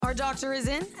Our doctor is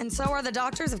in, and so are the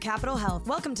doctors of Capital Health.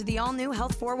 Welcome to the all-new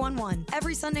Health 411.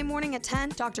 Every Sunday morning at 10,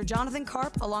 Dr. Jonathan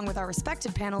Karp, along with our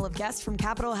respected panel of guests from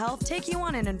Capital Health, take you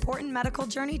on an important medical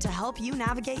journey to help you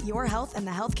navigate your health and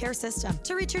the healthcare system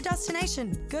to reach your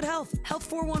destination, good health. Health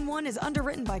 411 is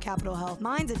underwritten by Capital Health,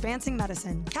 Minds Advancing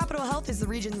Medicine. Capital Health is the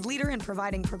region's leader in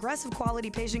providing progressive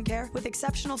quality patient care with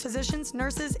exceptional physicians,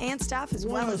 nurses, and staff as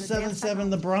well as advanced 1077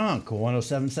 The Bronx,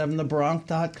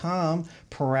 1077thebronx.com,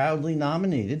 proudly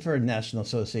nominated for a National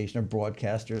Association of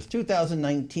Broadcasters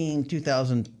 2019,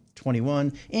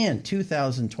 2021, and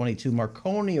 2022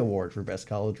 Marconi Award for Best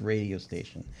College Radio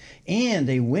Station, and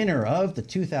a winner of the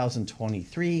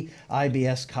 2023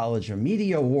 IBS College of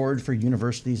Media Award for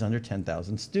universities under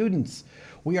 10,000 students.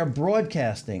 We are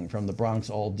broadcasting from the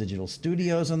Bronx All-Digital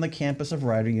Studios on the campus of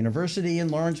Rider University in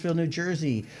Lawrenceville, New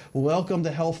Jersey. Welcome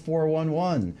to Health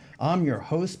 411. I'm your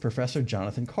host, Professor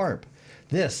Jonathan Karp.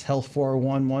 This Health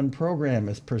 411 program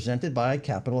is presented by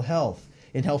Capital Health.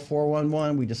 In Health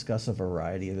 411, we discuss a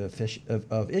variety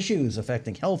of issues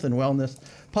affecting health and wellness,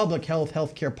 public health,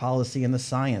 healthcare policy, and the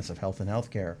science of health and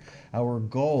healthcare. Our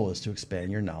goal is to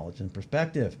expand your knowledge and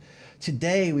perspective.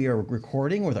 Today, we are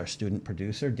recording with our student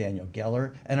producer, Daniel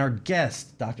Geller, and our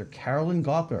guest, Dr. Carolyn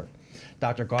Gaulker.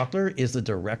 Dr. Gaulker is the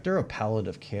Director of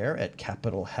Palliative Care at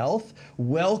Capital Health.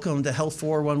 Welcome to Health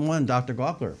 411, Dr.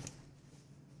 Gaulker.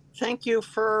 Thank you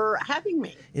for having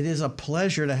me. It is a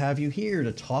pleasure to have you here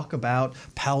to talk about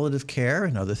palliative care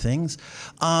and other things.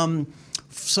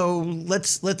 So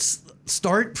let's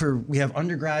start. We have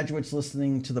undergraduates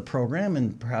listening to the program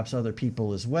and perhaps other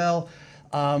people as well.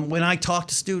 When I talk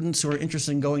to students who are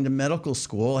interested in going to medical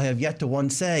school, I have yet to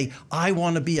once say, I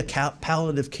want to be a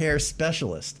palliative care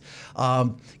specialist.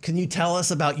 Can you tell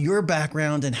us about your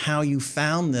background and how you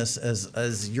found this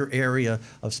as your area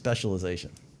of specialization?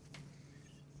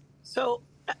 So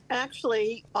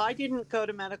actually, I didn't go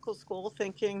to medical school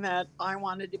thinking that I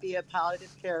wanted to be a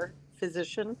palliative care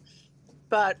physician.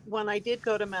 But when I did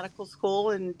go to medical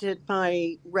school and did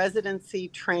my residency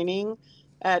training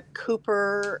at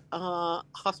Cooper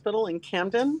Hospital in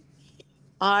Camden,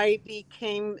 I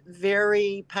became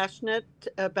very passionate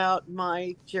about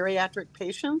my geriatric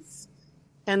patients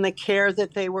and the care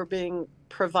that they were being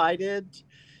provided.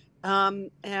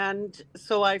 And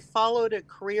so I followed a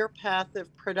career path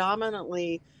of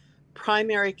predominantly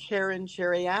primary care and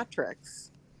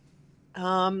geriatrics.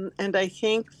 And I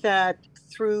think that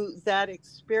through that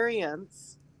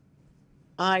experience,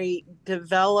 I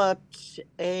developed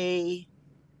a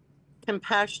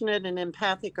compassionate and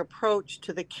empathic approach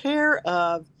to the care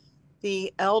of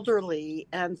the elderly.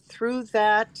 And through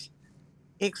that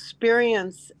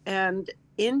experience and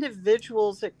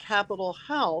individuals at Capital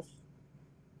Health,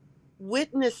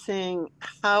 witnessing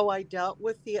how I dealt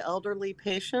with the elderly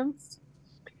patients,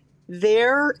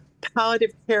 their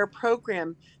palliative care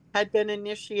program had been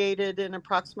initiated in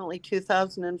approximately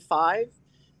 2005,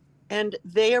 and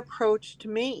they approached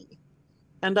me.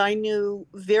 And I knew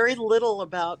very little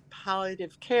about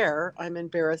palliative care, I'm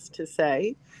embarrassed to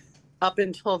say, up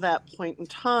until that point in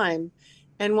time.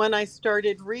 And when I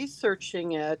started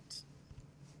researching it,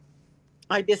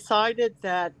 I decided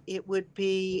that it would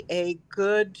be a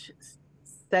good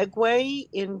segue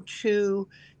into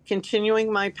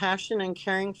continuing my passion and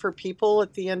caring for people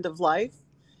at the end of life.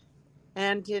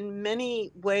 And in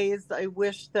many ways, I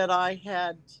wish that I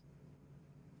had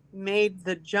made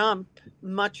the jump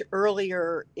much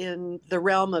earlier in the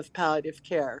realm of palliative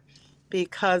care,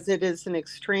 because it is an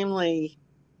extremely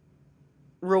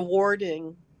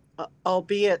rewarding,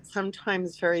 albeit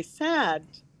sometimes very sad,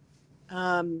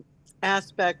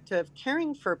 aspect of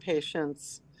caring for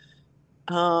patients.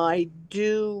 I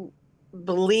do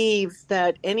believe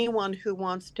that anyone who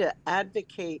wants to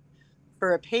advocate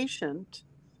for a patient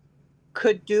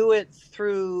could do it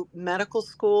through medical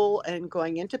school and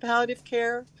going into palliative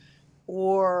care,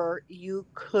 or you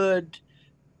could,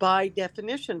 by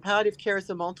definition, palliative care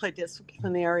is a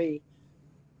multidisciplinary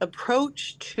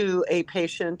approach to a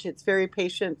patient. It's very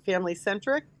patient family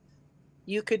centric.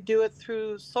 You could do it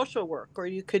through social work, or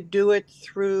you could do it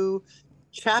through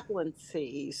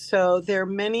chaplaincy. So there are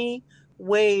many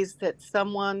ways that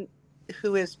someone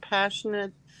who is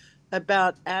passionate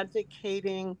about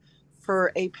advocating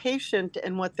for a patient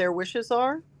and what their wishes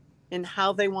are and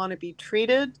how they want to be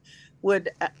treated would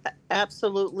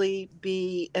absolutely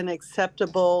be an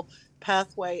acceptable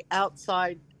pathway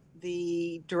outside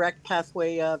the direct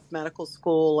pathway of medical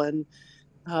school and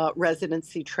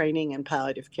residency training in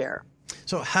palliative care.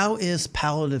 So how is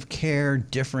palliative care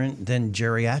different than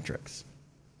geriatrics?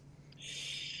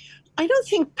 I don't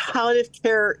think palliative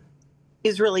care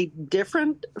is really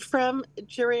different from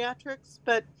geriatrics,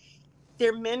 but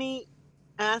there are many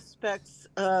aspects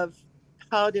of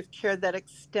palliative care that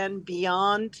extend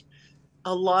beyond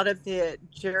a lot of the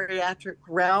geriatric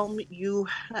realm. You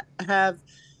have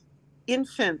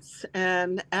infants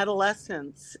and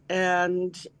adolescents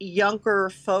and younger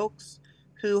folks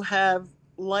who have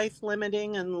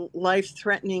life-limiting and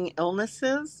life-threatening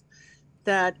illnesses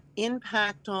that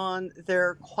impact on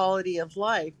their quality of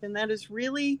life. And that is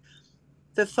really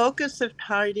the focus of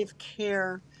palliative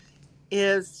care,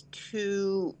 is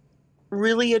to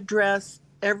really address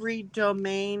every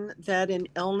domain that an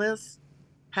illness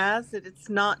has, that it's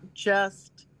not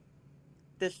just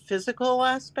the physical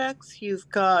aspects. You've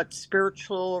got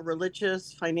spiritual,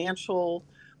 religious, financial,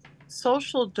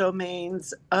 social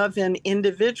domains of an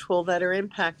individual that are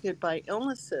impacted by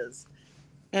illnesses.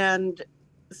 And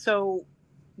so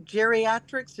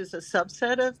geriatrics is a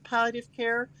subset of palliative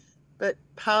care, but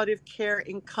palliative care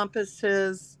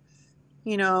encompasses,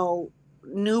 newborns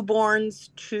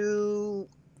to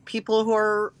people who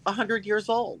are 100 years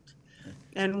old.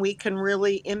 And we can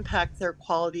really impact their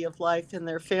quality of life and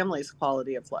their family's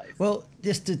quality of life. Well,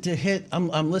 just to hit,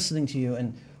 I'm listening to you,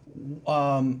 and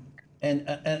I'm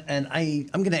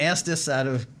going to ask this out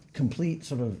of complete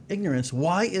sort of ignorance.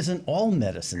 Why isn't all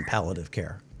medicine palliative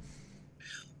care?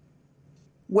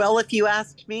 Well, if you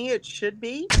asked me, it should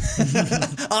be.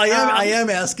 I am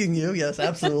asking you. Yes,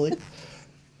 absolutely.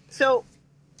 So,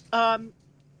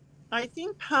 I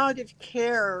think palliative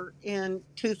care in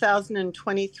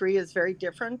 2023 is very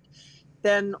different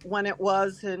than when it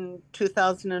was in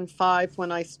 2005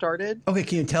 when I started. Okay,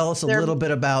 can you tell us a little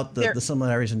bit about the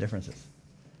similarities and differences?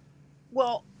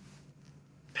 Well,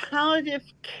 palliative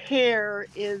care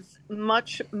is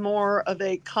much more of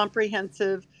a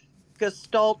comprehensive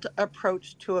Gestalt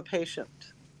approach to a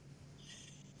patient.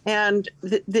 And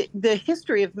the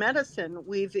history of medicine,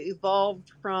 we've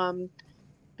evolved from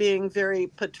being very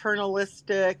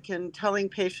paternalistic and telling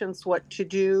patients what to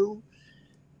do.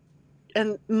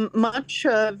 And much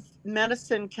of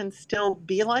medicine can still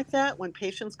be like that when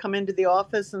patients come into the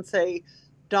office and say,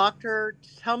 "Doctor,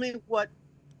 tell me what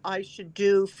I should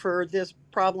do for this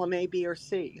problem A, B, or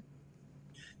C."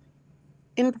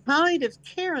 In palliative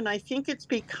care, and I think it's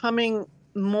becoming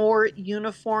more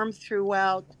uniform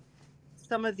throughout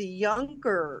some of the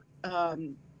younger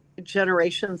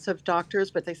generations of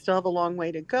doctors, but they still have a long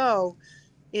way to go,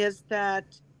 is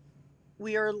that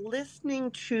we are listening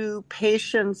to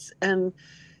patients and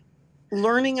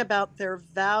learning about their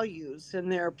values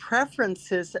and their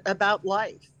preferences about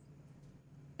life.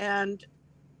 And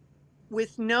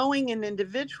with knowing an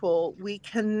individual, we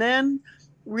can then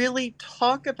really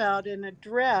talk about and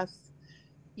address,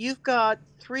 you've got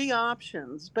 3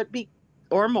 options,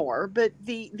 or more, but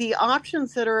the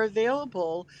options that are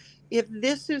available, if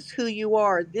this is who you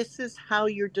are, this is how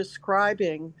you're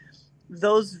describing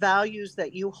those values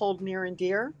that you hold near and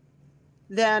dear,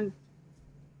 then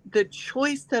the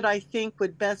choice that I think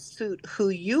would best suit who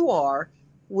you are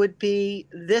would be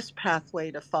this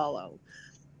pathway to follow.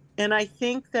 And I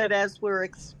think that as we're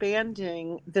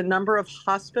expanding the number of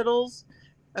hospitals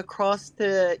across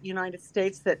the United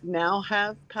States that now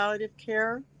have palliative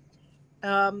care,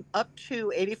 up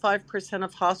to 85%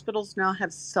 of hospitals now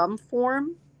have some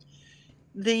form.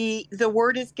 The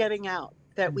word is getting out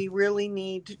that we really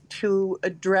need to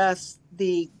address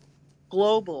the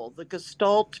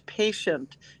Gestalt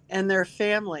patient and their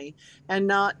family, and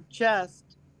not just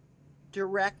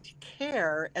direct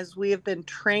care as we have been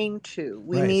trained to.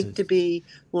 We need to be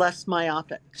less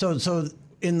myopic. So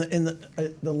in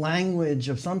the language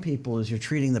of some people is you're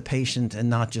treating the patient and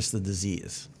not just the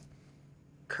disease.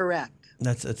 Correct.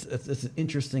 That's an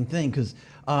interesting thing, because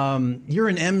you're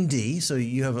an MD, so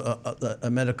you have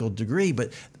a medical degree,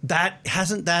 but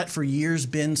hasn't that for years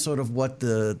been sort of what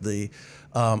the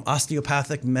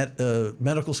osteopathic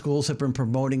medical schools have been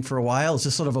promoting for a while? Is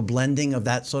this sort of a blending of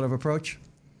that sort of approach?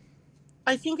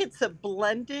 I think it's a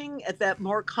blending at that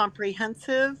more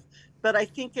comprehensive, but I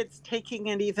think it's taking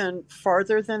it even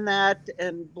farther than that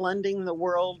and blending the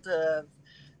world of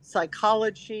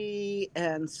psychology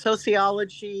and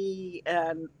sociology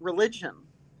and religion.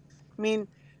 I mean,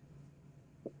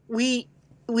 we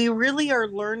really are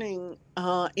learning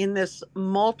in this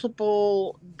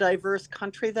multiple diverse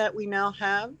country that we now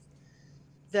have,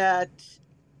 that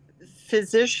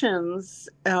physicians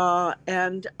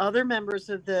and other members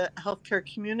of the healthcare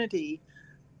community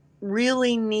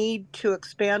really need to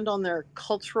expand on their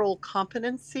cultural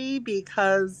competency,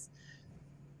 because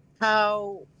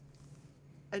how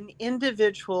an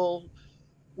individual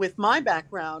with my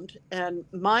background and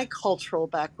my cultural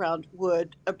background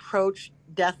would approach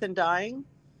death and dying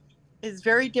is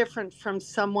very different from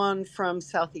someone from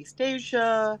Southeast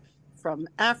Asia, from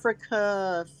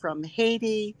Africa, from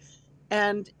Haiti,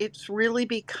 and it's really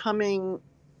becoming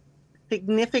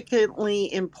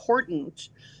significantly important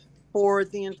for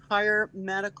the entire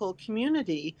medical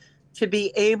community to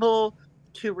be able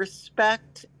to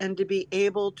respect and to be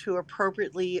able to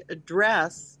appropriately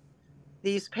address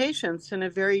these patients in a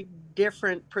very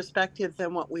different perspective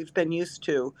than what we've been used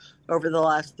to over the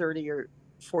last 30 or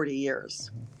 40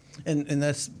 years. And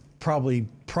that's probably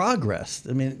progress.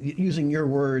 I mean, using your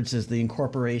words as the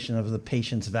incorporation of the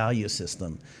patient's value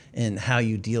system and how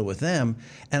you deal with them.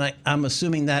 And I'm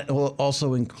assuming that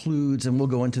also includes, and we'll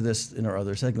go into this in our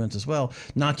other segments as well,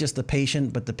 not just the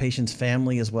patient, but the patient's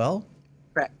family as well?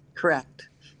 Correct.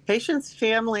 Patient's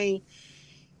family,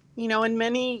 in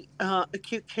many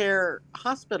acute care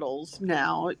hospitals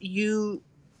now, you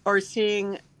are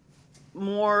seeing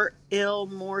more ill,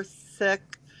 more sick,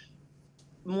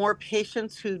 more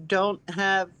patients who don't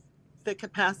have the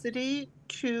capacity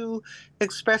to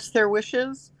express their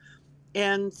wishes.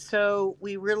 And so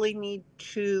we really need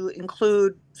to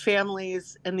include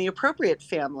families and the appropriate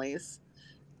families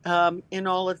in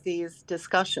all of these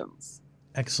discussions.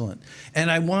 Excellent. And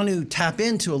I want to tap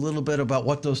into a little bit about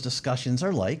what those discussions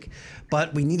are like,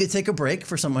 but we need to take a break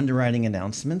for some underwriting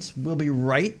announcements. We'll be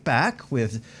right back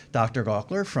with Dr.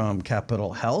 Gaulker from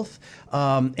Capital Health.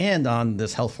 And on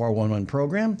this Health 411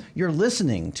 program, you're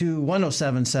listening to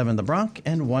 107.7 The Bronx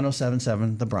and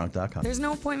 107.7thebronx.com. There's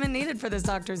no appointment needed for this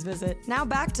doctor's visit. Now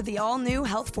back to the all-new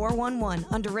Health 411,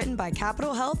 underwritten by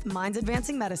Capital Health, Minds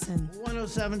Advancing Medicine.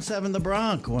 107.7 The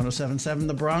Bronx,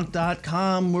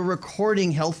 107.7thebronx.com. We're recording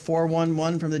Health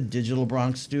 411 from the Digital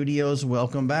Bronx Studios.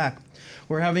 Welcome back.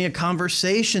 We're having a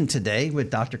conversation today with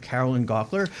Dr. Carolyn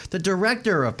Gaulker, the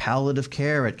Director of Palliative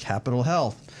Care at Capital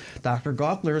Health. Dr.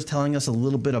 Gaulker is telling us a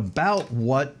little bit about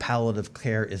what palliative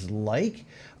care is like,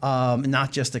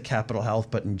 not just at Capital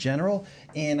Health, but in general.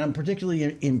 And I'm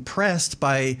particularly impressed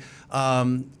by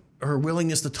her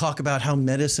willingness to talk about how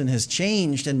medicine has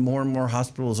changed, and more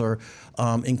hospitals are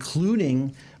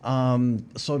including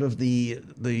sort of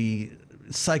the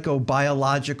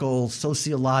psychobiological,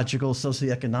 sociological,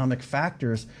 socioeconomic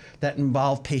factors that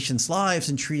involve patients' lives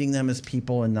and treating them as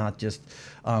people and not just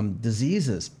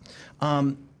diseases.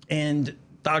 And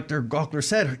Dr. Gaulker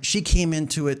said she came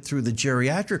into it through the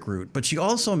geriatric route, but she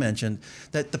also mentioned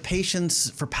that the patients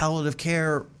for palliative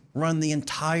care run the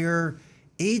entire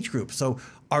age group. So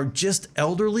are just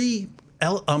elderly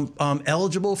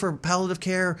eligible for palliative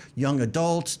care, young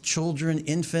adults, children,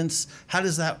 infants?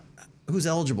 Who's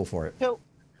eligible for it? So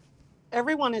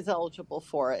everyone is eligible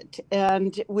for it.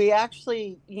 And we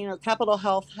actually, Capital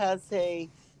Health has a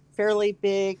fairly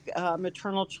big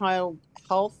maternal child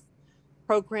health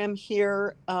program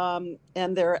here. And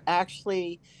they're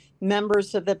actually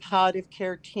members of the palliative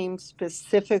care team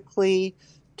specifically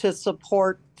to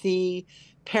support the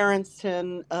parents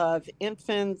of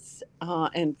infants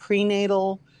and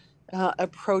prenatal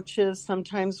approaches.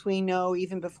 Sometimes we know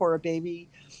even before a baby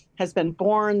has been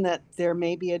born that there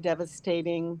may be a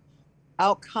devastating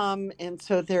outcome. And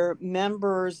so they're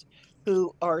members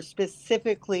who are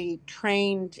specifically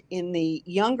trained in the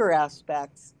younger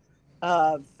aspects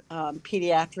of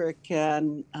pediatric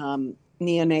and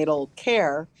neonatal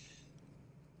care.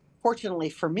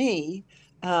 Fortunately for me,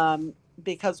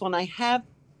 because when I have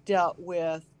dealt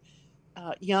with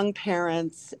young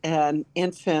parents and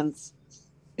infants,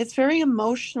 it's very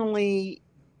emotionally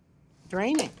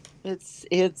draining. It's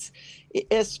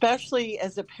especially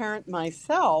as a parent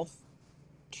myself,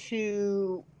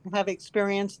 to have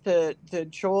experienced the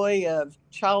joy of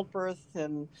childbirth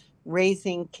and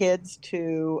raising kids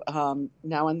to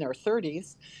now in their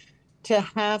 30s, to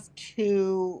have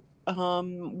to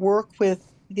work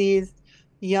with these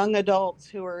young adults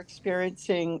who are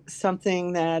experiencing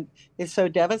something that is so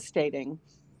devastating.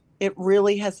 It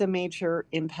really has a major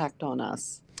impact on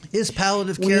us. Is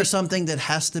palliative care something that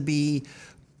has to be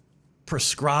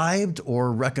prescribed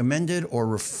or recommended or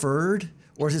referred,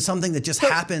 or is it something that just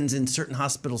happens in certain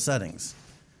hospital settings?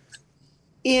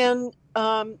 In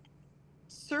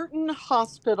certain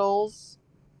hospitals,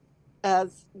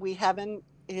 as we have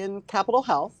in Capital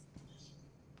Health,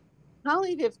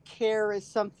 palliative care is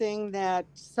something that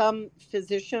some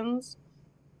physicians,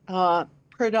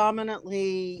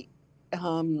 predominantly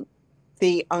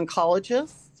the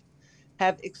oncologists,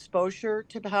 have exposure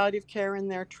to palliative care in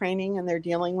their training, and they're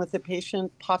dealing with the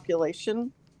patient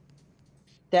population,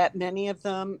 that many of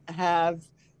them have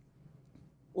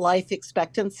life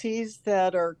expectancies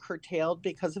that are curtailed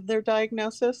because of their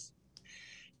diagnosis.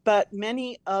 But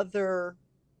many other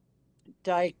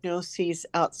diagnoses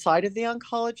outside of the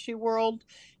oncology world,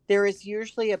 there is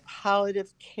usually a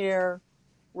palliative care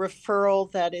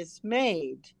referral that is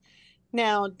made.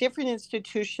 Now, different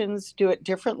institutions do it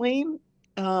differently.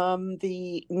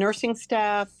 The nursing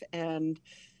staff and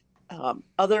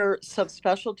other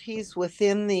subspecialties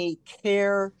within the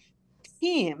care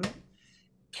team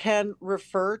can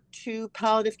refer to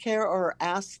palliative care or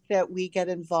ask that we get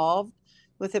involved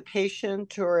with a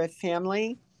patient or a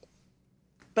family.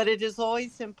 But it is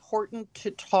always important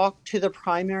to talk to the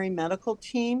primary medical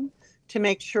team to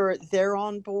make sure they're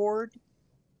on board.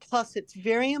 Plus, it's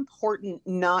very important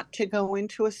not to go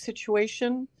into a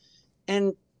situation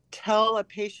and tell a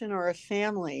patient or a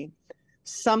family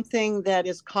something that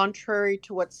is contrary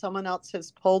to what someone else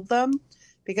has told them,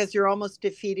 because you're almost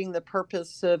defeating the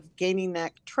purpose of gaining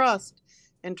that trust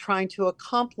and trying to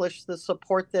accomplish the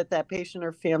support that that patient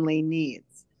or family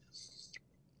needs.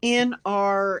 In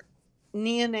our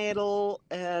neonatal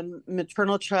and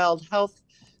maternal child health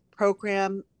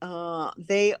program,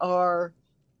 they are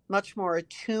much more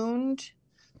attuned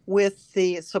with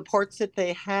the supports that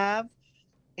they have.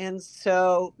 And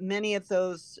so many of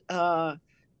those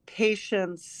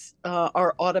patients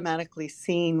are automatically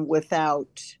seen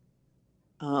without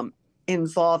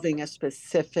involving a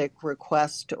specific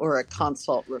request or a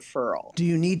consult referral. Do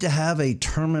you need to have a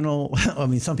terminal? I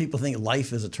mean, some people think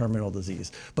life is a terminal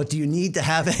disease, but do you need to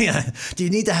have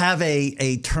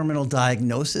a terminal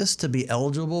diagnosis to be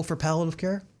eligible for palliative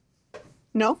care?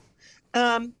 No.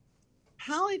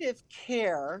 Palliative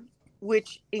care,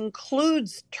 which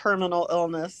includes terminal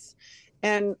illness,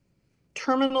 and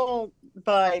terminal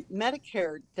by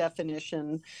Medicare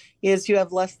definition is you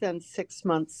have less than 6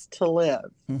 months to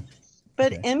live.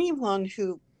 But anyone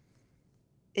who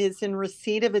is in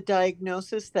receipt of a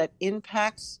diagnosis that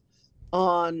impacts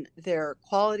on their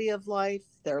quality of life,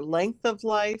 their length of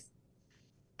life,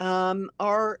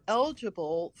 are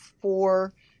eligible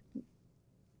for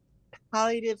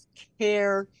palliative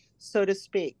care, so to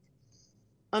speak.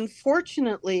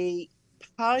 Unfortunately,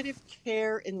 palliative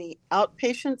care in the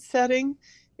outpatient setting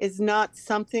is not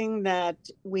something that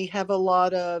we have a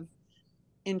lot of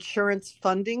insurance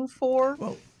funding for.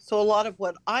 Well, so a lot of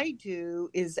what I do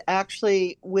is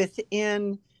actually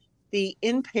within the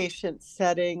inpatient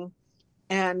setting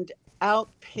and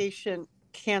outpatient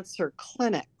cancer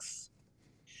clinics.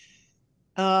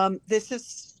 This is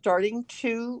starting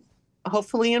to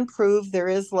hopefully improve. There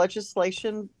is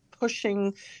legislation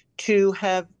pushing to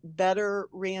have better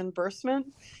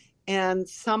reimbursement, and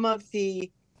some of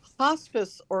the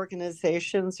hospice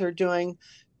organizations are doing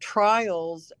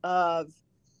trials of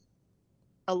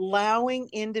allowing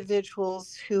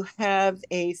individuals who have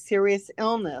a serious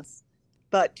illness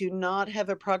but do not have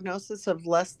a prognosis of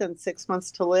less than 6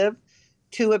 months to live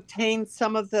to obtain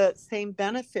some of the same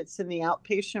benefits in the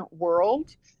outpatient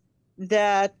world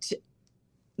that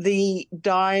the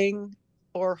dying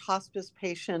or hospice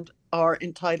patient are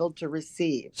entitled to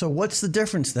receive. So what's the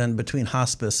difference then between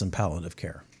hospice and palliative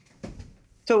care?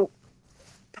 So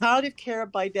palliative care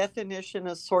by definition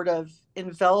is sort of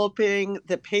enveloping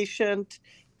the patient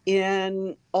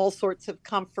in all sorts of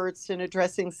comforts and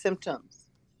addressing symptoms.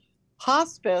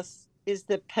 Hospice is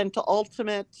the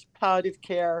penultimate palliative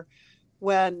care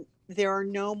when there are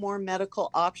no more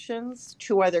medical options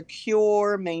to either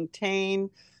cure, maintain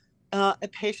a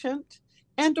patient,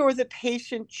 and or the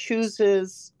patient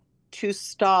chooses to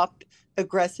stop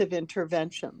aggressive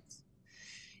interventions.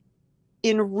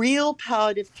 In real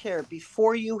palliative care,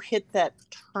 before you hit that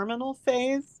terminal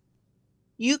phase,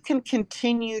 you can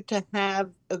continue to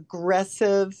have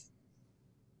aggressive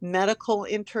medical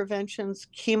interventions,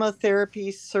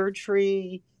 chemotherapy,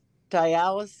 surgery,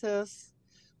 dialysis,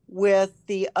 with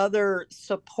the other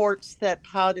supports that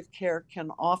palliative care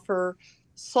can offer: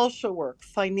 social work,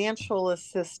 financial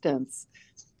assistance,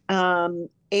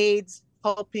 aides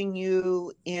helping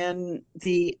you in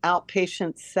the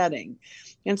outpatient setting.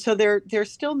 And so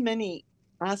there's still many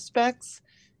aspects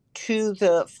to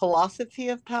the philosophy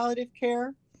of palliative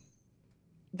care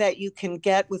that you can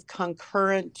get with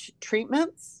concurrent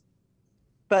treatments.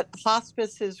 But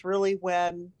hospice is really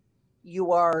when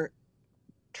you are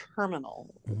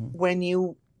terminal, when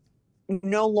you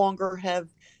no longer have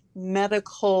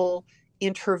medical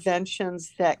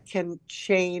interventions that can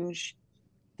change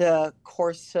the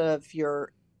course of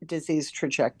your disease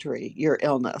trajectory, your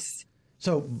illness.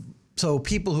 So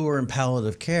people who are in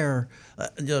palliative care,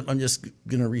 I'm just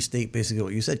going to restate basically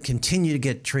what you said, continue to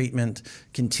get treatment,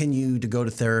 continue to go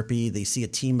to therapy. They see a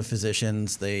team of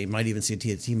physicians. They might even see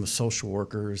a team of social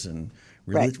workers and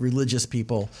religious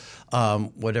people,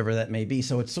 whatever that may be.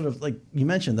 So it's sort of like you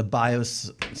mentioned, the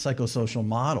biopsychosocial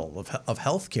model of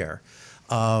healthcare.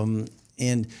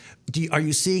 And are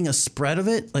you seeing a spread of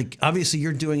it? Like, obviously,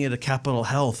 you're doing it at Capital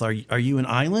Health. Are you an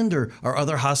island, or are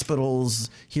other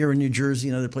hospitals here in New Jersey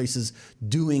and other places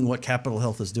doing what Capital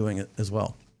Health is doing as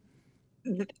well?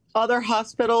 Other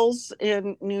hospitals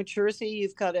in New Jersey,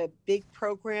 you've got a big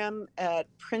program at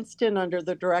Princeton under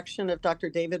the direction of Dr.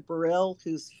 David Burrill,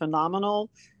 who's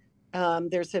phenomenal.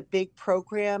 There's a big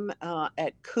program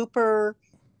at Cooper.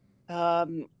 All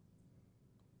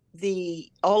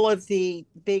of the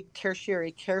big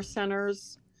tertiary care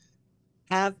centers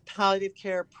have palliative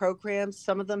care programs.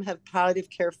 Some of them have palliative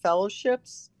care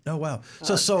fellowships. Oh, wow.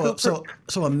 So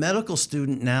a medical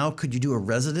student now, could you do a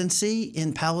residency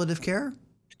in palliative care?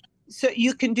 So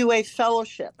you can do a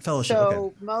fellowship. Okay.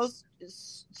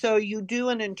 So you do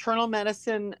an internal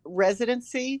medicine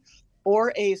residency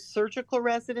or a surgical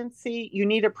residency. You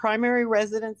need a primary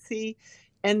residency,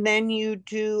 and then you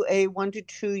do a 1 to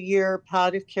 2 year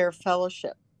palliative care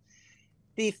fellowship.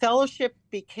 The fellowship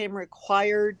became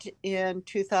required in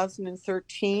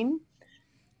 2013.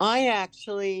 I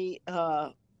actually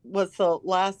was the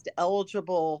last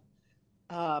eligible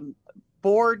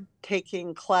board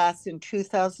taking class in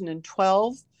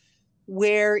 2012,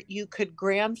 where you could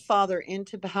grandfather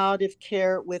into palliative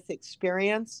care with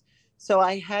experience. So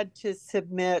I had to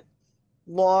submit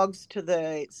logs to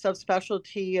the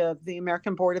subspecialty of the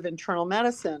American Board of Internal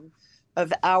Medicine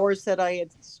of hours that I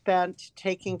had spent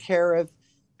taking care of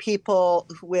people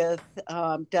with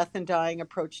death and dying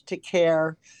approach to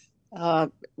care,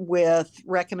 with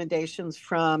recommendations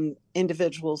from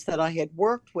individuals that I had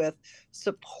worked with,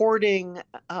 supporting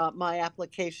my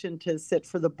application to sit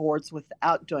for the boards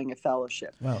without doing a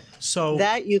fellowship. Wow. So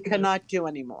that you cannot do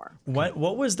anymore. What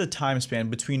was the time span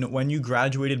between when you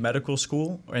graduated medical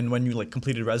school and when you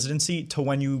completed residency to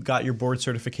when you got your board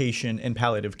certification in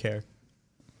palliative care?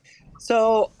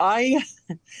 So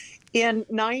in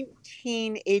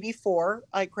 1984,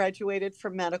 I graduated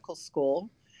from medical school.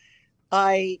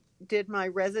 I did my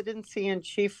residency and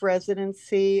chief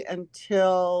residency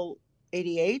until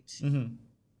 88. Mm-hmm.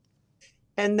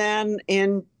 And then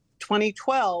in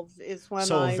 2012 is when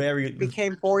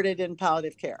became boarded in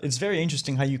palliative care. It's very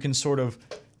interesting how you can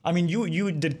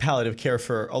you did palliative care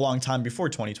for a long time before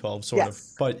 2012,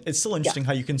 yes. But it's still interesting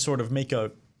how you can sort of make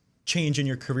a change in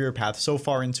your career path so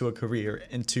far into a career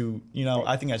I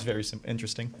think that's very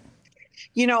interesting.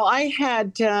 I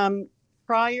had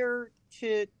prior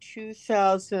to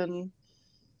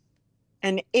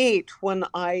 2008, when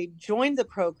I joined the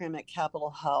program at Capital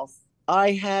Health,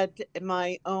 I had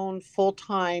my own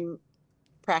full-time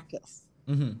practice,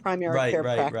 primary care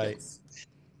practice. Right.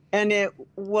 And it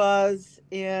was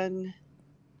in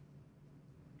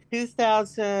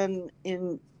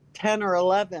 2010 or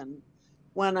 11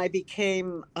 when I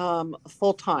became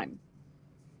full-time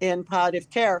in palliative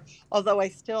care, although I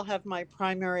still have my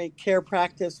primary care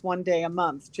practice 1 day a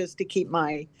month just to keep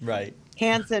my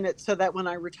hands in it, so that when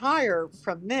I retire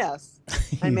from this,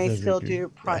 I may still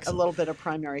do a little bit of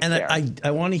primary care. And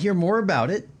I want to hear more about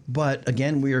it, but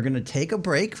again, we are going to take a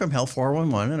break from Health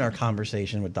 411 and our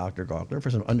conversation with Dr. Gaulker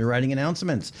for some underwriting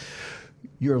announcements.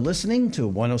 You're listening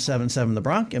to 107.7 The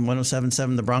Bronx and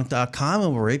 107.7thebronx.com,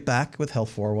 and we're right back with Health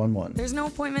 411. There's no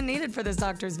appointment needed for this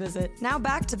doctor's visit. Now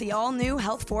back to the all-new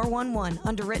Health 411,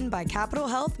 underwritten by Capital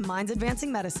Health, Minds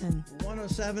Advancing Medicine.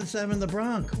 107.7 The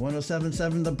Bronx,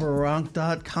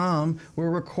 107.7thebronx.com. We're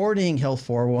recording Health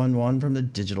 411 from the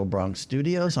Digital Bronx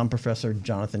Studios. I'm Professor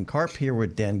Jonathan Karp here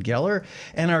with Dan Geller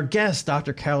and our guest,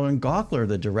 Dr. Carolyn Gaulker,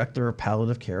 the Director of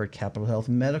Palliative Care at Capital Health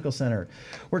Medical Center.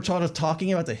 We're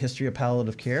talking about the history of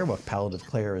palliative care, what palliative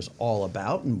care is all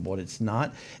about and what it's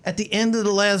not. At the end of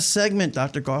the last segment,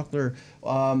 Dr. Gaulker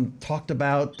talked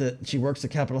about that she works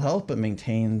at Capital Health, but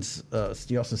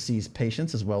she also sees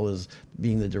patients as well as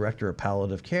being the Director of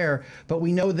Palliative Care. But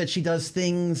we know that she does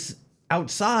things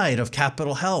outside of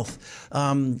Capital Health.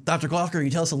 Dr. Gaulker, can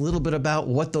you tell us a little bit about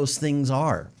what those things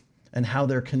are and how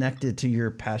they're connected to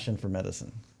your passion for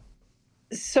medicine?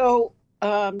 So,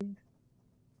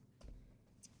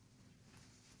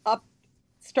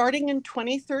 starting in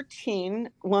 2013,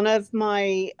 one of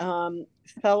my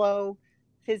fellow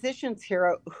physicians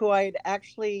here, who I had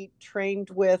actually trained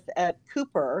with at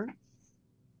Cooper,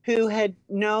 who had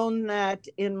known that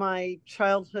in my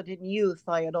childhood and youth,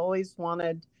 I had always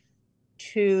wanted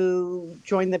to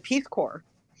join the Peace Corps.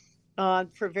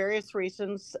 For various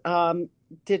reasons,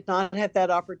 did not have that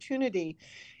opportunity.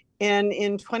 And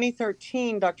in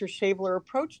 2013, Dr. Shabler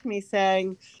approached me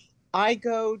saying, I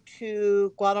go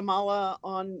to Guatemala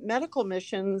on medical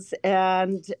missions,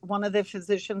 and one of the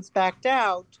physicians backed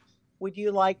out. Would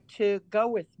you like to go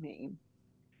with me?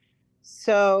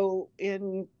 So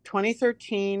in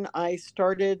 2013, I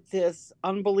started this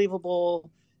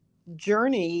unbelievable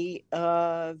journey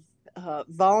of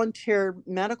volunteer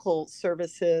medical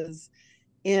services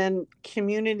in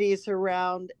communities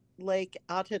around Lake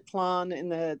Atitlan in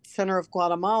the center of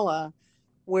Guatemala,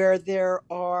 where there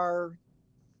are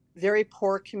very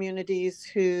poor communities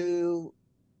who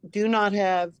do not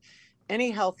have any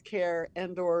health care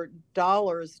and or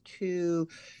dollars to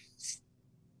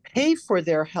pay for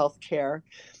their health care.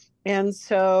 And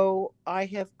so I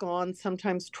have gone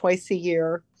sometimes twice a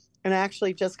year, and I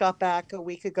actually just got back a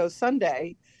week ago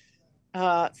Sunday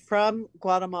from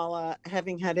Guatemala,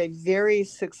 having had a very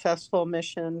successful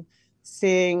mission,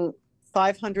 seeing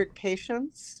 500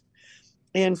 patients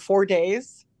in 4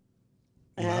 days.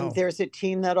 And Wow. there's a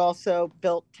team that also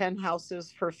built 10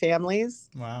 houses for families.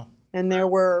 Wow. And there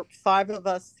were 5 of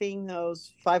us seeing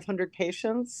those 500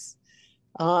 patients.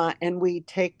 And we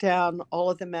take down all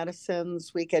of the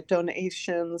medicines. We get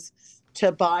donations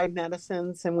to buy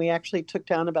medicines. And we actually took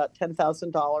down about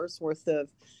 $10,000 worth of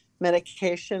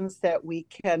medications that we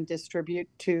can distribute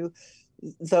to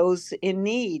those in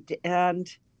need. And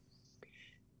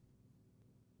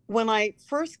when I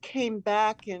first came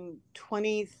back in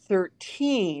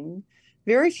 2013,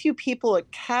 very few people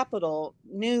at Capitol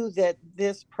knew that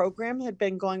this program had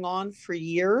been going on for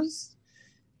years.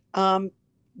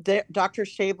 Dr.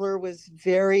 Stabler was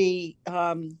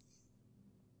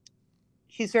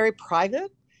he's very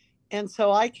private. And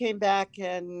so I came back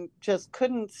and just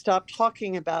couldn't stop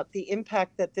talking about the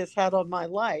impact that this had on my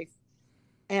life.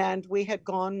 And we had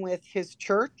gone with his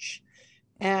church.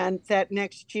 And that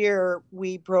next year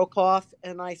we broke off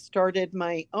and I started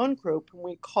my own group, and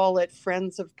we call it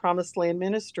Friends of Promised Land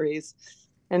Ministries,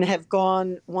 and have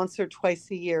gone once or twice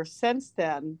a year since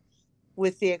then,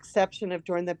 with the exception of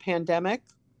during the pandemic.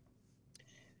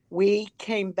 We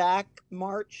came back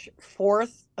March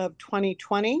 4th of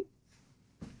 2020,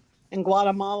 and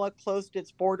Guatemala closed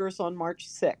its borders on March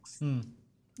 6th.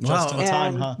 Just in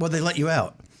time, huh? Well, they let you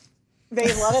out. They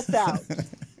let us out.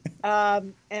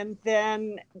 And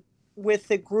then with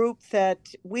the group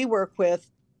that we work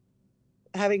with,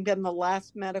 having been the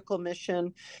last medical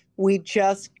mission, we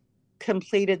just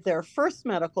completed their first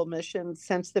medical mission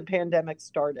since the pandemic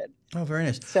started. Oh, very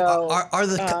nice. So are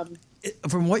the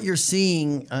from what you're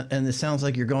seeing, and it sounds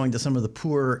like you're going to some of the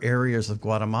poorer areas of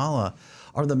Guatemala,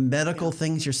 are the medical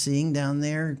things you're seeing down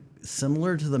there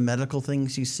similar to the medical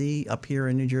things you see up here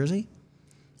in New Jersey,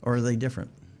 or are they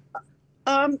different?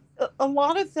 A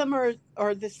lot of them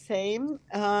are the same,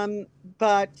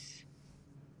 but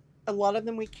a lot of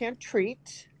them we can't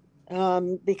treat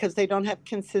because they don't have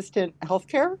consistent health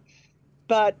care.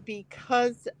 But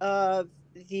because of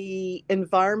the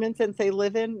environment that they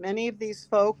live in, many of these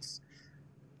folks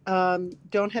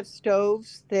don't have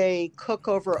stoves. They cook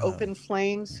over open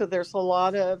flames. So there's a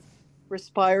lot of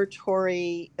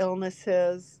respiratory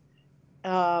illnesses.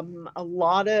 A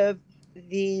lot of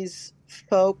these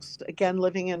folks, again,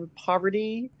 living in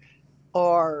poverty,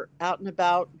 are out and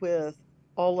about with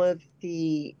all of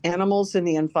the animals in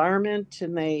the environment,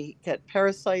 and they get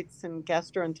parasites and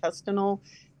gastrointestinal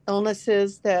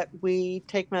illnesses that we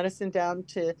take medicine down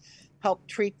to help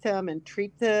treat them and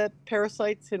treat the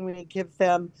parasites, and we give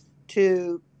them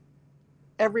to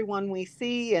everyone we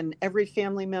see and every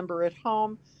family member at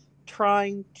home,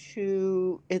 trying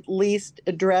to at least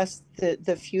address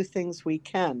the few things we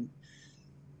can.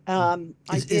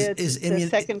 The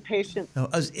second patient.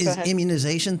 Is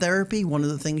immunization therapy one of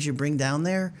the things you bring down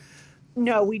there?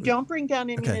 No, we don't bring down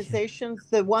immunizations.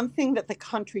 Okay. The one thing that the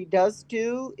country does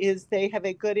do is they have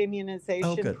a good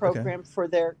immunization program for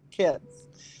their kids.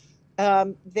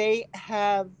 They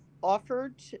have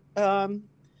offered the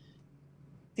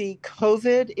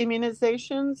COVID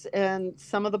immunizations, and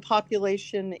some of the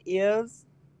population is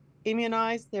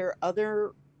immunized. There are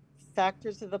other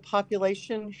factors of the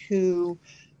population who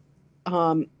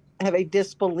have a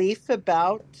disbelief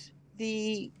about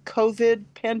the COVID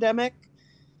pandemic.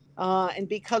 And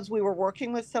because we were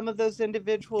working with some of those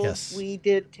individuals, we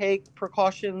did take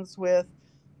precautions with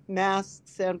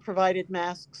masks and provided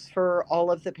masks for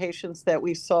all of the patients that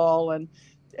we saw,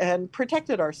 and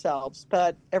protected ourselves.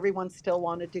 But everyone still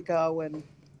wanted to go and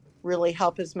really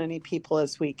help as many people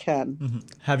as we can. Mm-hmm.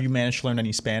 Have you managed to learn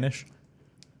any Spanish?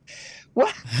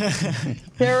 Well,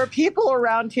 there are people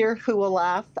around here who will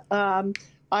laugh.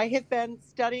 I have been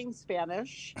studying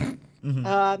Spanish.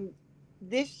 Mm-hmm.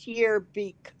 This year,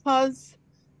 because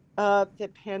of the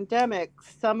pandemic,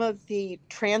 some of the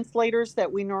translators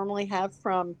that we normally have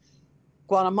from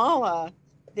Guatemala,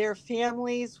 their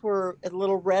families were a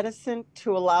little reticent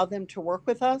to allow them to work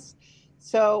with us.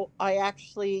 So I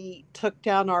actually took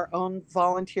down our own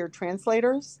volunteer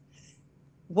translators.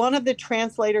 One of the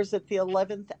translators at the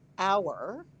 11th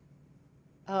hour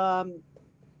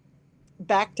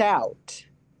backed out.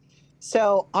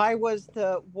 So I was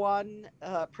the one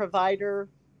provider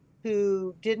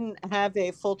who didn't have a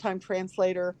full-time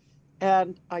translator,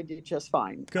 and I did just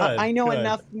fine. I know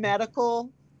enough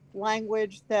medical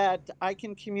language that I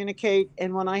can communicate,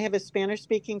 and when I have a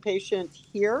Spanish-speaking patient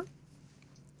here,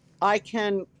 I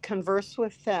can converse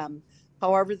with them.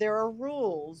 However, there are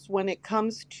rules when it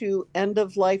comes to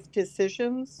end-of-life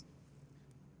decisions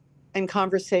and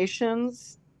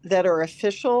conversations that are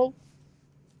official.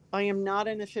 I am not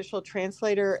an official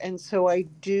translator, and so I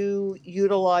do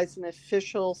utilize an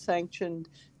official sanctioned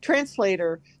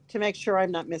translator to make sure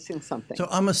I'm not missing something. So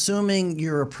I'm assuming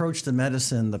your approach to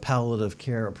medicine, the palliative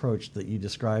care approach that you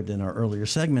described in our earlier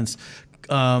segments,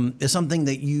 is something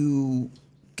that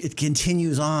it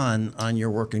continues on your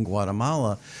work in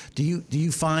Guatemala. Do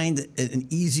you find an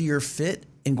easier fit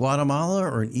in Guatemala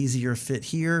or an easier fit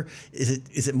here?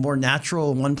 Is it more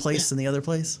natural in one place than the other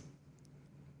place?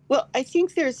 Well, I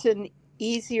think there's an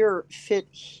easier fit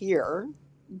here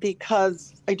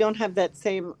because I don't have that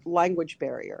same language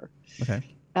barrier. Okay.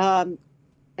 And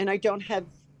I don't have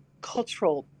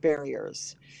cultural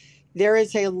barriers. There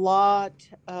is a lot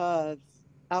of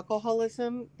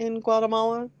alcoholism in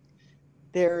Guatemala.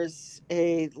 There's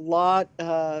a lot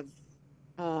of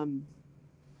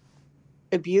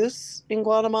abuse in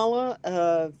Guatemala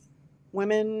of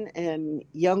women and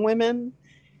young women.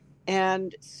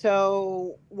 And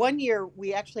so one year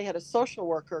we actually had a social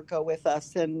worker go with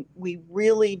us, and we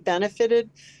really benefited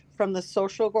from the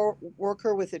social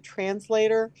worker with a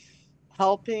translator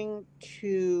helping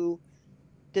to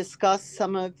discuss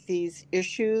some of these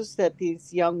issues that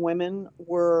these young women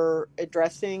were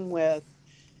addressing with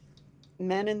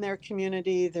men in their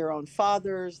community, their own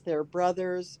fathers, their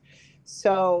brothers.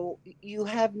 So you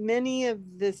have many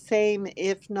of the same,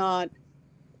 if not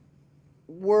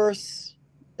worse,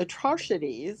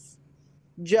 atrocities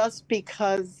just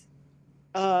because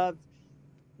of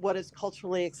what is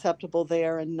culturally acceptable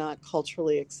there and not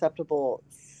culturally acceptable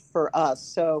for us.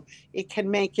 So it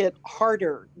can make it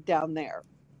harder down there.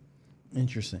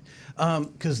 Interesting.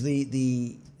 Because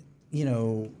and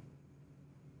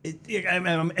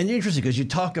interesting because you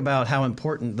talk about how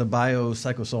important the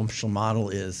biopsychosocial model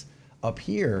is up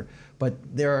here, but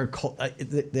there are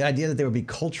the idea that there would be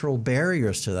cultural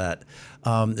barriers to that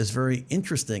is very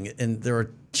interesting, and there are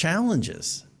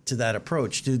challenges to that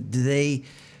approach. Is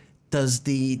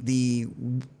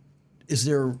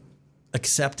there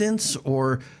acceptance,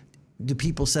 or do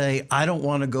people say, I don't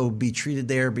want to go be treated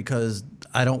there because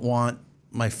I don't want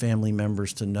my family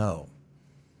members to know,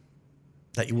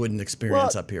 that you wouldn't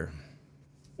experience up here?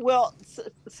 Well,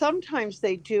 sometimes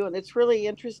they do, and it's really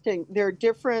interesting. There are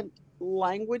different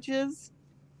languages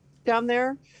down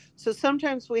there. So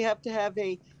sometimes we have to have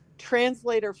a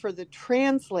translator for the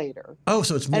translator. Oh,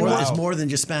 so it's more than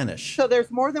just Spanish. So there's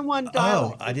more than one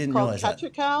dialect. Oh, I didn't realize that.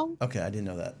 Cachical. Okay, I didn't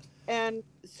know that. And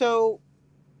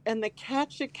the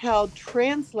Cachical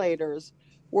translators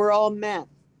were all men.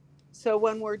 So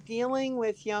when we're dealing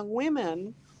with young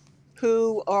women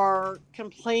who are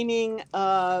complaining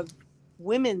of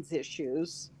women's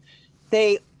issues,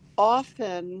 they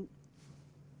often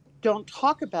don't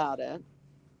talk about it.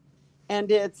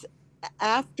 And it's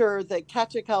after the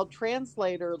Cachical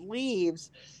translator leaves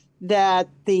that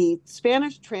the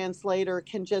Spanish translator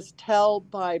can just tell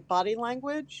by body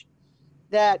language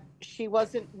that she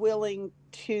wasn't willing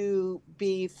to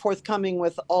be forthcoming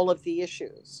with all of the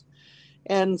issues.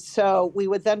 And so we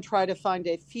would then try to find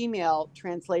a female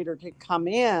translator to come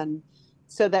in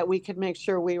so that we could make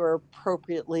sure we were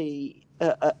appropriately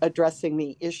addressing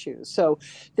the issues. So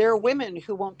there are women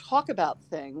who won't talk about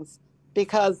things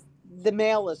because the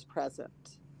male is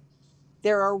present.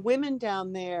 There are women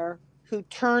down there who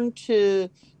turn to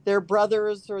their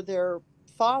brothers or their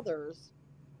fathers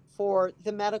for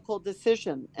the medical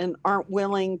decision and aren't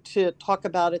willing to talk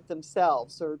about it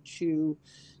themselves or to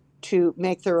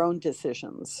make their own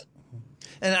decisions.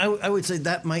 And I would say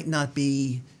that might not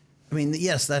be, I mean,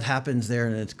 yes, that happens there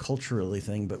and it's culturally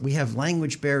thing, but we have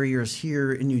language barriers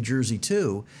here in New Jersey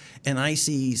too. And I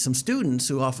see some students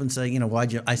who often say,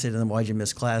 I say to them, why'd you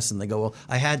miss class? And they go, well,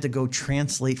 I had to go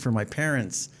translate for my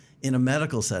parents in a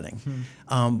medical setting.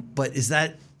 But is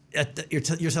that, you're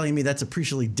telling me that's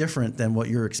appreciably different than what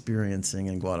you're experiencing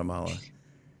in Guatemala?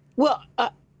 Well,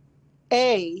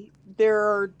 there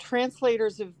are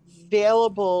translators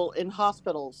available in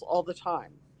hospitals all the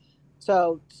time.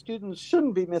 So students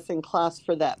shouldn't be missing class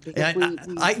for that because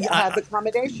we have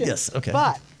accommodation. Yes, okay.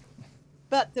 But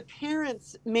but the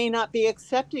parents may not be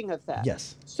accepting of that.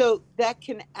 Yes. So that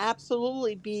can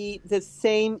absolutely be the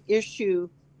same issue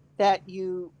that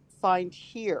you find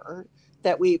here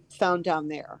that we found down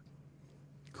there.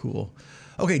 Cool.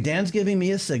 Okay, Dan's giving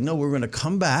me a signal. We're going to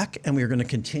come back and we're going to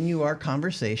continue our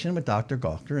conversation with Dr.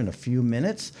 Gaulker in a few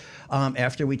minutes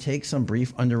after we take some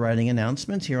brief underwriting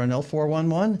announcements here on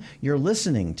L411. You're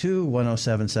listening to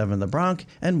 107.7 The Bronx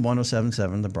and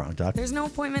 107.7 The Bronx. There's no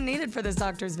appointment needed for this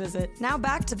doctor's visit. Now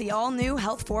back to the all-new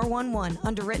Health 411,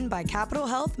 underwritten by Capital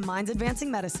Health, Minds Advancing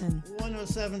Medicine.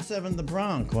 107.7 The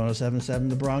Bronx,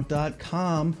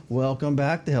 107.7thebronx.com. Welcome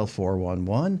back to Health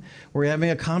 411. We're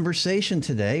having a conversation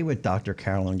today with Dr.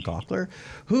 Carolyn Gaulker,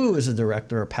 who is a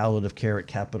director of palliative care at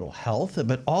Capital Health,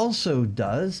 but also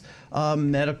does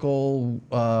medical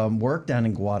work down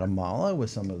in Guatemala with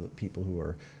some of the people who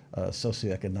are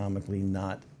socioeconomically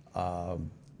not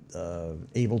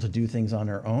able to do things on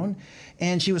their own.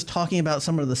 And she was talking about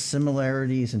some of the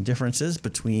similarities and differences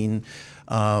between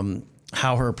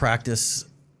how her practice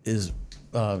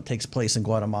takes place in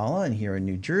Guatemala and here in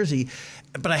New Jersey.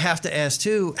 But I have to ask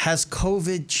too, has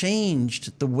COVID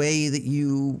changed the way that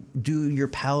you do your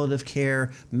palliative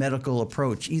care medical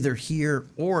approach, either here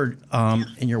or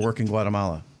in your work in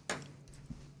Guatemala?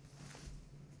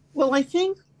 Well, I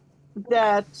think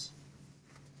that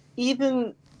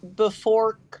even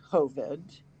before COVID,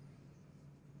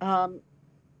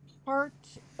 part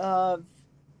of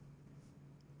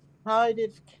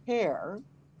palliative care,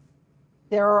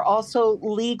 there are also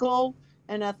legal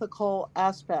and ethical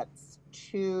aspects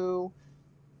to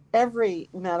every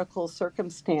medical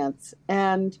circumstance.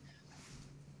 And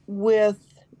with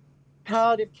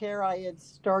palliative care, I had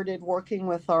started working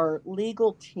with our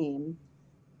legal team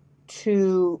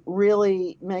to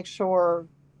really make sure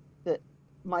that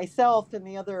myself and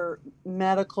the other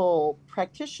medical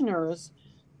practitioners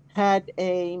had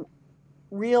a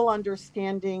real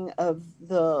understanding of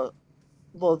the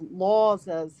laws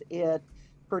as it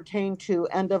pertained to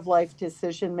end-of-life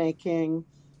decision-making,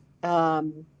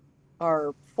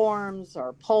 our forms,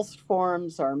 our pulse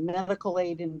forms, our medical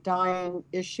aid in dying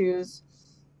issues.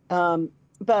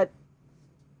 But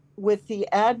with the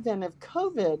advent of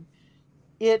COVID,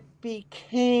 it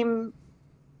became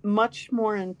much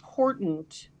more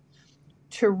important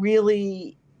to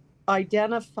really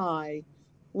identify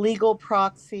legal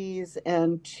proxies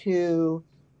and to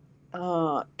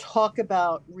talk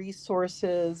about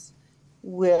resources,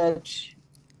 which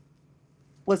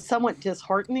was somewhat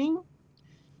disheartening.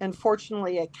 And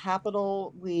fortunately, at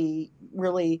Capital, we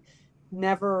really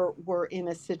never were in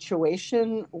a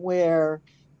situation where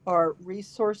our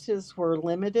resources were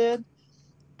limited.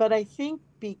 But I think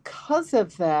because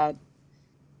of that,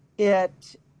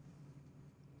 it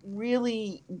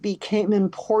really became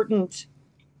important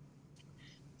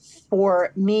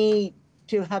for me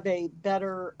to have a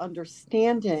better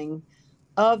understanding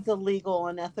of the legal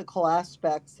and ethical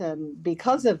aspects. And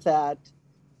because of that,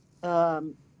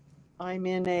 I'm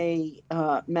in a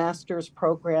master's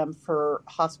program for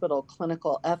hospital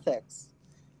clinical ethics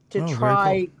to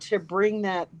try to bring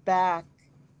that back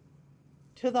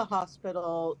to the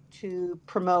hospital to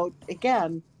promote,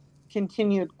 again,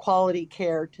 continued quality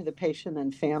care to the patient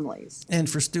and families. And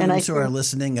for students who are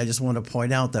listening, I just want to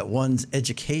point out that one's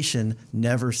education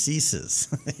never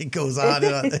ceases. It goes on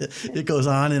and on. It goes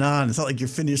on and on. It's not like you're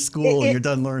finished school and you're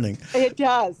done learning. It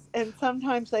does. And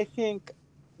sometimes I think,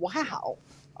 wow,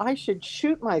 I should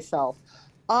shoot myself.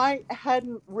 I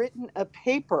hadn't written a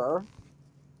paper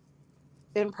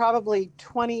in probably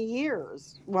 20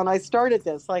 years when I started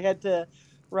this. I had to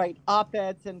write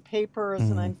op-eds and papers,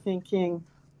 and I'm thinking,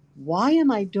 why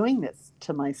am I doing this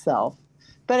to myself?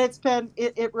 But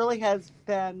it really has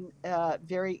been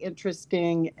very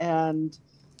interesting, and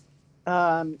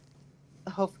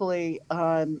hopefully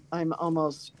I'm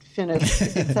almost finished.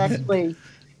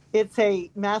 It's a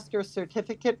master's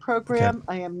certificate program.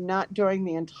 Okay. I am not doing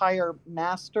the entire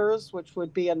master's, which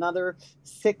would be another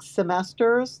 6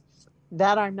 semesters.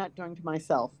 That I'm not doing to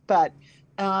myself, but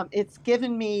it's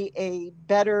given me a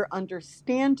better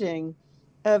understanding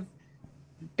of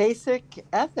basic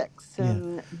ethics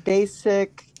and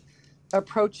basic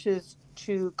approaches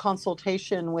to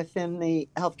consultation within the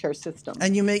healthcare system.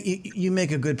 And you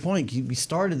make a good point. We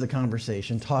started the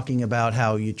conversation talking about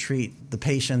how you treat the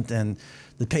patient and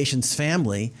the patient's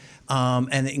family,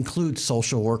 and it includes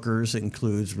social workers, it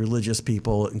includes religious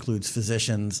people, it includes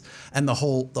physicians, and the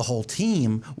whole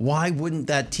team. Why wouldn't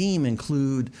that team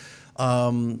include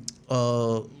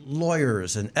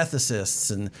lawyers and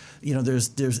ethicists, and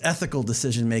there's ethical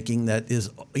decision making that is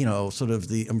sort of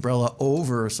the umbrella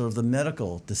over sort of the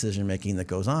medical decision making that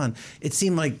goes on. It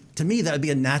seemed like to me that would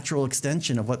be a natural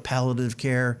extension of what palliative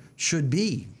care should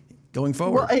be going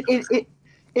forward. Well,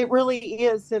 it really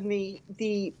is, and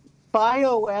the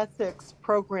bioethics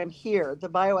program here, the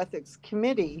bioethics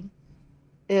committee,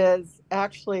 is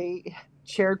actually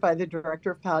chaired by the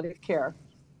director of palliative care.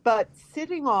 But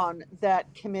sitting on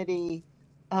that committee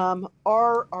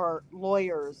are our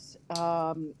lawyers.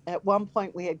 At one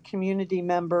point, we had community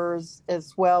members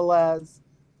as well as,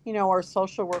 our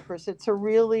social workers. It's a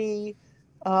really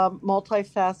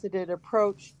multifaceted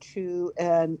approach to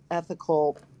an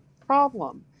ethical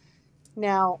problem.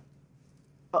 Now,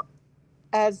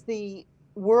 as the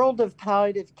world of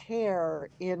palliative care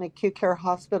in acute care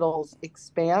hospitals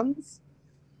expands,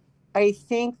 I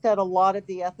think that a lot of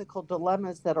the ethical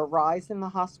dilemmas that arise in the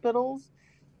hospitals,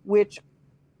 which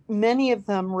many of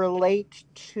them relate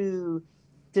to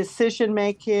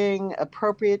decision-making,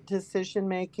 appropriate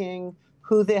decision-making,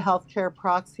 who the healthcare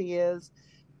proxy is,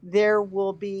 there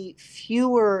will be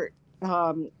fewer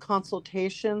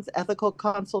consultations, ethical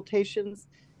consultations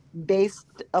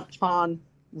based upon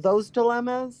those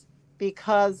dilemmas,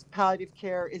 because palliative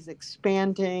care is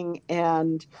expanding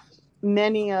and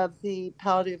many of the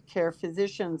palliative care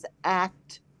physicians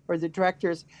or the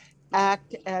directors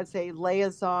act as a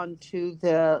liaison to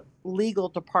the legal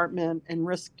department and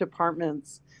risk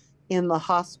departments in the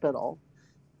hospital,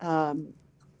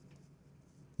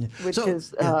 which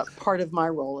is part of my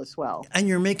role as well. And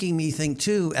you're making me think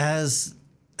too, as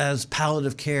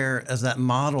palliative care, as that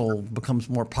model becomes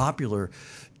more popular,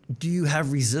 do you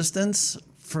have resistance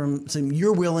from saying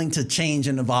you're willing to change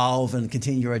and evolve and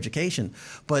continue your education,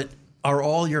 but are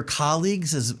all your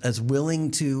colleagues as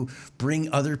willing to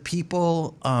bring other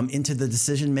people into the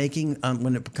decision making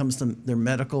when it comes to their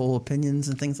medical opinions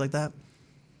and things like that?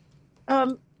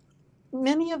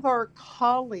 Many of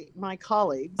my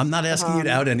colleagues. I'm not asking you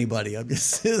to out anybody. I'm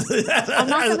just. I'm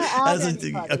not going to out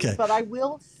anybody. Okay. But I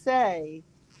will say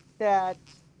that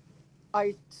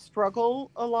I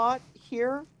struggle a lot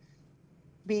here,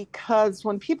 because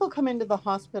when people come into the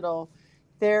hospital,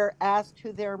 they're asked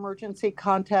who their emergency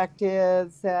contact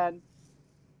is, and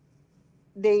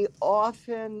they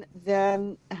often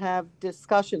then have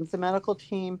discussions. The medical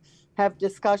team have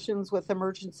discussions with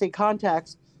emergency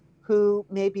contacts who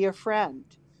may be a friend,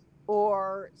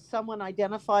 or someone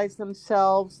identifies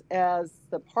themselves as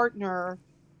the partner,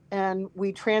 and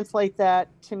we translate that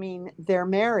to mean they're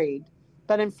married,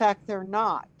 but in fact they're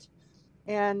not.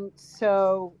 And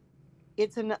so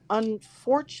it's an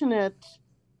unfortunate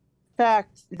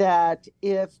fact that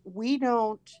if we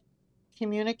don't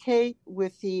communicate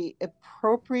with the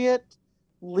appropriate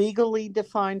legally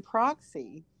defined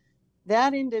proxy,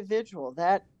 that individual,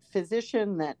 that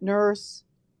physician, that nurse,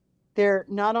 they're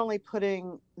not only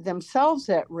putting themselves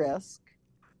at risk,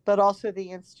 but also the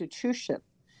institution,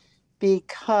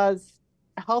 because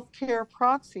healthcare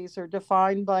proxies are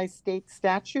defined by state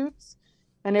statutes.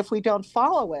 And if we don't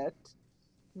follow it,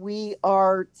 we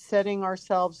are setting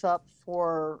ourselves up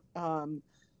for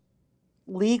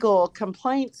legal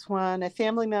complaints when a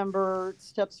family member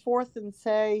steps forth and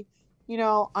say,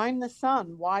 I'm the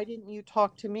son. Why didn't you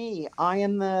talk to me? I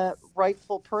am the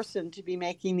rightful person to be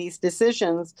making these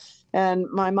decisions. And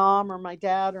my mom or my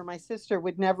dad or my sister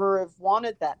would never have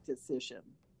wanted that decision.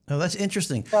 Oh, that's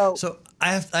interesting. So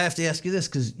I have to ask you this,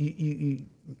 because you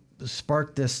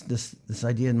sparked this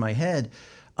idea in my head.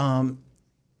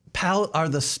 Are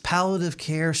the palliative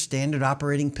care standard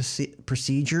operating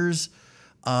procedures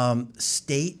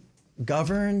state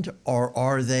governed, or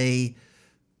are they?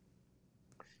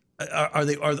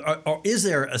 Or is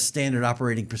there a standard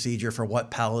operating procedure for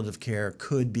what palliative care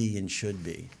could be and should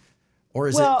be, or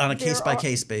is it on a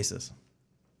case-by-case basis?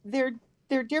 There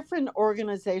are different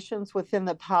organizations within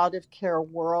the palliative care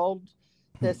world.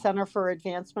 The Center for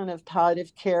Advancement of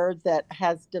Palliative Care that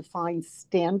has defined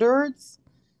standards,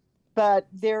 but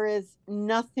there is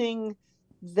nothing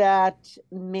that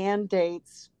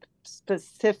mandates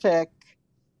specific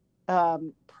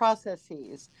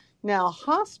processes. Now,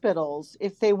 hospitals,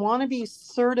 if they want to be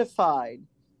certified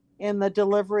in the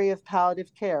delivery of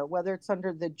palliative care, whether it's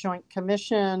under the Joint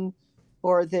Commission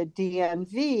or the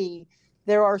DNV,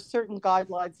 there are certain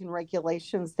guidelines and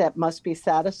regulations that must be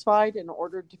satisfied in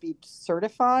order to be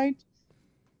certified,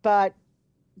 but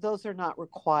those are not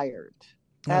required.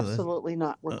 Absolutely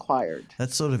not required.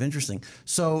 That's sort of interesting.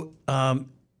 So,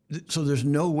 so there's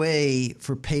no way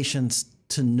for patients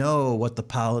to know what the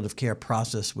palliative care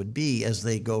process would be as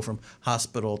they go from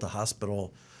hospital to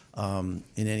hospital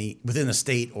within a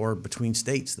state or between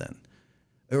states then.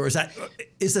 Or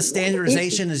is the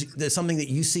standardization is there something that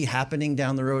you see happening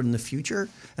down the road in the future,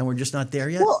 and we're just not there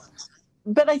yet? Well,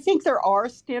 but I think there are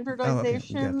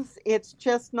standardizations. Okay. It's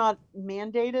just not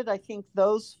mandated. I think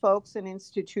those folks and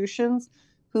institutions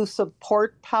who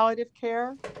support palliative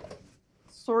care,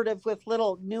 sort of with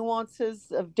little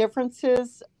nuances of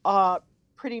differences,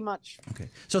 pretty much. Okay.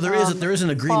 So there is an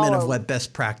agreement of what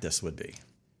best practice would be.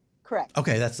 Correct.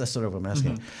 Okay, that's sort of what I'm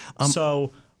asking.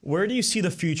 So where do you see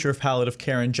the future of palliative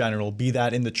care in general, be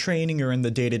that in the training or in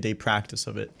the day-to-day practice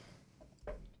of it?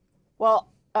 Well,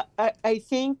 I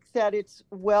think that it's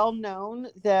well known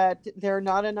that there are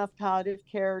not enough palliative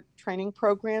care training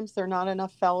programs. There are not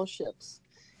enough fellowships.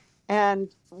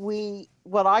 And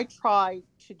what I try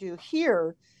to do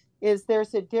here is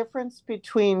there's a difference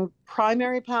between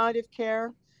primary palliative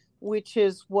care, which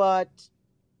is what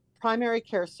primary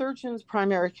care surgeons,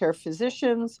 primary care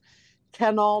physicians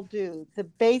can all do, the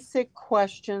basic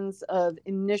questions of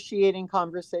initiating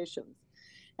conversations.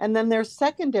 And then there's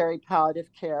secondary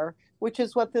palliative care, which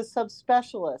is what the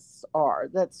subspecialists are.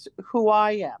 That's who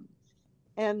I am.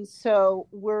 And so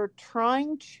we're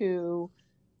trying to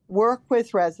work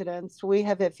with residents. We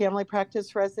have a family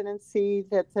practice residency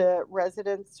that the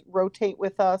residents rotate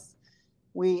with us.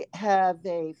 We have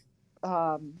a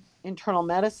internal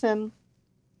medicine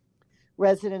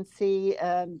residency,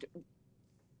 and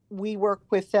we work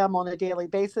with them on a daily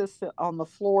basis on the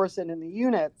floors and in the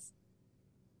units.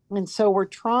 And so we're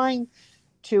trying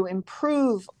to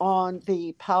improve on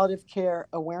the palliative care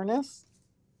awareness,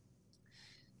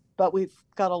 but we've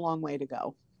got a long way to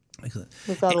go. Excellent.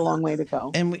 We've got a long way to go.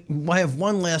 And I have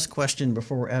one last question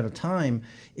before we're out of time.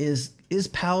 Is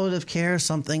palliative care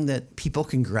something that people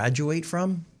can graduate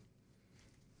from?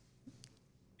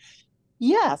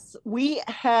 Yes, we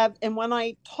have. And when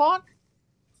I talk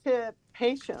to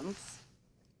patients,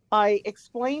 I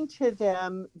explain to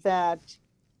them that,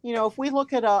 if we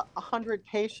look at 100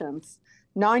 patients,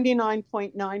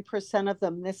 99.9% of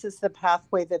them, this is the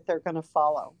pathway that they're going to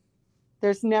follow.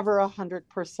 There's never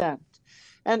 100%.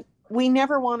 And we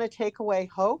never want to take away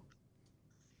hope.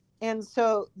 And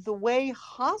so the way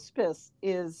hospice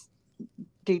is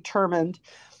determined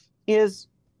is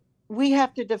we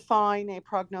have to define a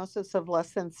prognosis of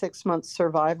less than 6 months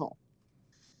survival.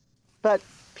 But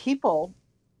people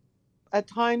at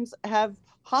times have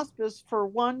hospice for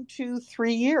 1, 2,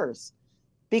 3 years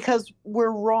because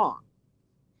we're wrong.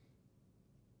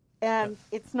 And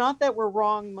it's not that we're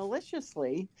wrong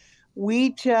maliciously.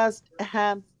 We just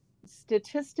have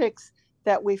statistics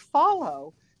that we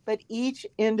follow, but each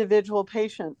individual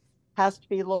patient has to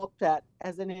be looked at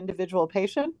as an individual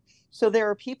patient. So there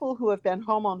are people who have been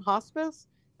home on hospice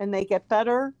and they get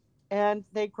better and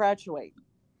they graduate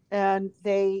and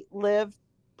they live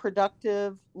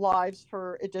productive lives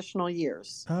for additional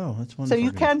years. Oh, that's wonderful. So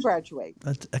you can graduate.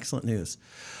 That's excellent news.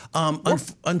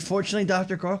 Unfortunately,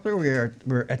 Dr. Gaulker,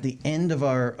 we're at the end of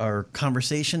our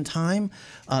conversation time.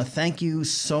 Thank you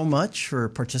so much for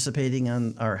participating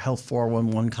on our Health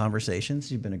 411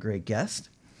 conversations. You've been a great guest.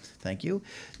 Thank you.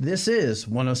 This is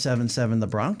 1077 The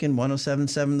Bronx and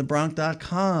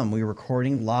 1077thebronx.com. We're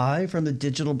recording live from the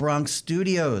Digital Bronx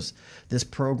studios. This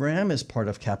program is part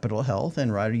of Capitol Health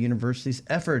and Rider University's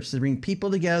efforts to bring people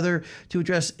together to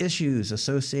address issues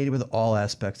associated with all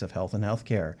aspects of health and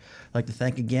healthcare. I'd like to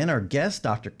thank again our guest,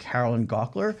 Dr. Carolyn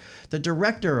Gaulker, the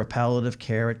Director of Palliative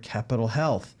Care at Capitol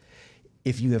Health.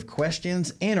 If you have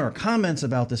questions and or comments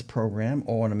about this program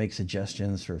or want to make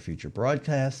suggestions for future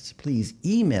broadcasts, please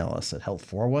email us at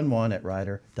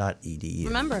health411@rider.edu.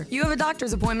 Remember, you have a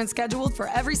doctor's appointment scheduled for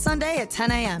every Sunday at 10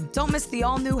 a.m. Don't miss the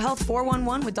all-new Health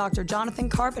 411 with Dr. Jonathan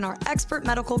Karp and our expert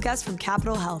medical guest from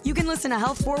Capitol Health. You can listen to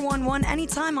Health 411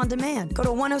 anytime on demand. Go to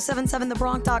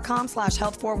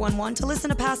 1077thebronx.com/health411 to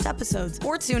listen to past episodes,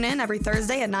 or tune in every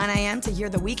Thursday at 9 a.m. to hear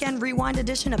the weekend rewind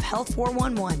edition of Health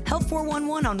 411. Health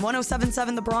 411 on 1077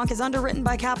 The Bronx is underwritten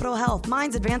by Capitol Health,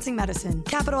 Minds Advancing Medicine.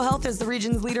 Capitol Health is the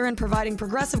region's leader in providing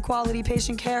progressive quality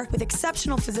patient care with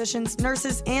exceptional physicians,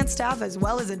 nurses, and staff, as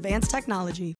well as advanced technology.